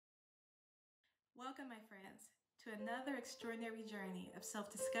Welcome, my friends, to another extraordinary journey of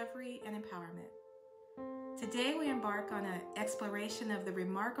self-discovery and empowerment. Today, we embark on an exploration of the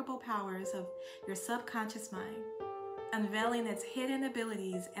remarkable powers of your subconscious mind, unveiling its hidden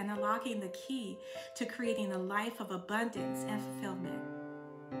abilities and unlocking the key to creating a life of abundance and fulfillment.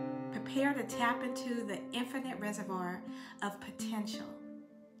 Prepare to tap into the infinite reservoir of potential.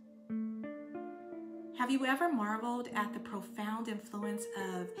 Have you ever marveled at the profound influence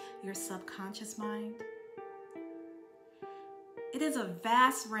of your subconscious mind? It is a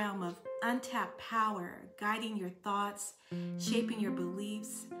vast realm of untapped power, guiding your thoughts, shaping your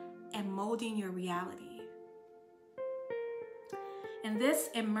beliefs, and molding your reality. In this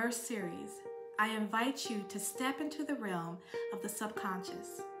Immerse series, I invite you to step into the realm of the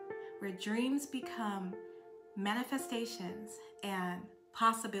subconscious, where dreams become manifestations and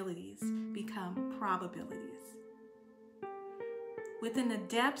possibilities become probabilities. Within the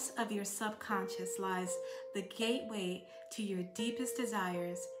depths of your subconscious lies the gateway to your deepest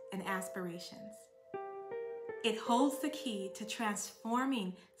desires and aspirations. It holds the key to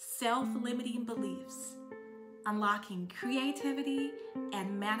transforming self-limiting beliefs, unlocking creativity,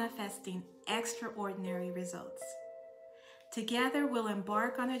 and manifesting extraordinary results. Together, we'll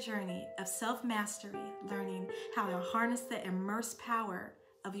embark on a journey of self-mastery, learning how to harness the immense power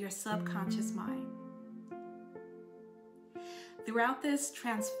of your subconscious mind. Throughout this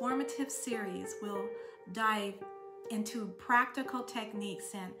transformative series, we'll dive into practical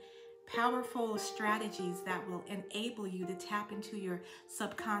techniques and powerful strategies that will enable you to tap into your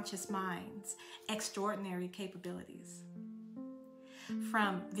subconscious mind's extraordinary capabilities.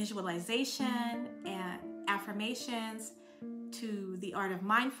 From visualization and affirmations to the art of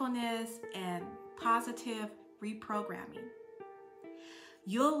mindfulness and positive reprogramming.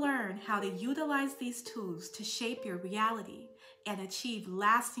 You'll learn how to utilize these tools to shape your reality and achieve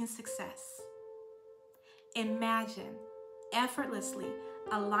lasting success. Imagine effortlessly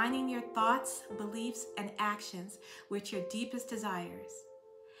aligning your thoughts, beliefs, and actions with your deepest desires.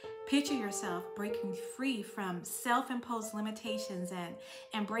 Picture yourself breaking free from self-imposed limitations and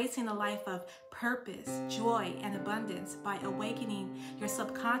embracing a life of purpose, joy, and abundance. By awakening your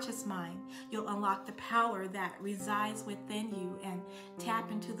subconscious mind, you'll unlock the power that resides within you and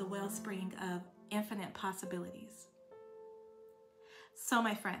tap into the wellspring of infinite possibilities. So,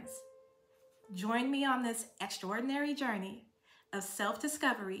 my friends, join me on this extraordinary journey of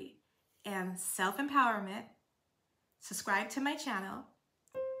self-discovery and self-empowerment. Subscribe to my channel,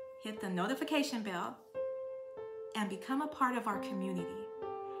 hit the notification bell, and become a part of our community,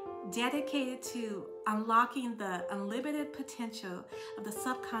 dedicated to unlocking the unlimited potential of the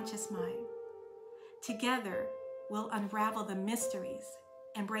subconscious mind. Together, we'll unravel the mysteries,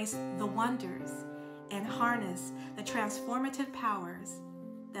 embrace the wonders, and harness the transformative powers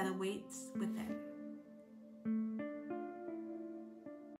that awaits within.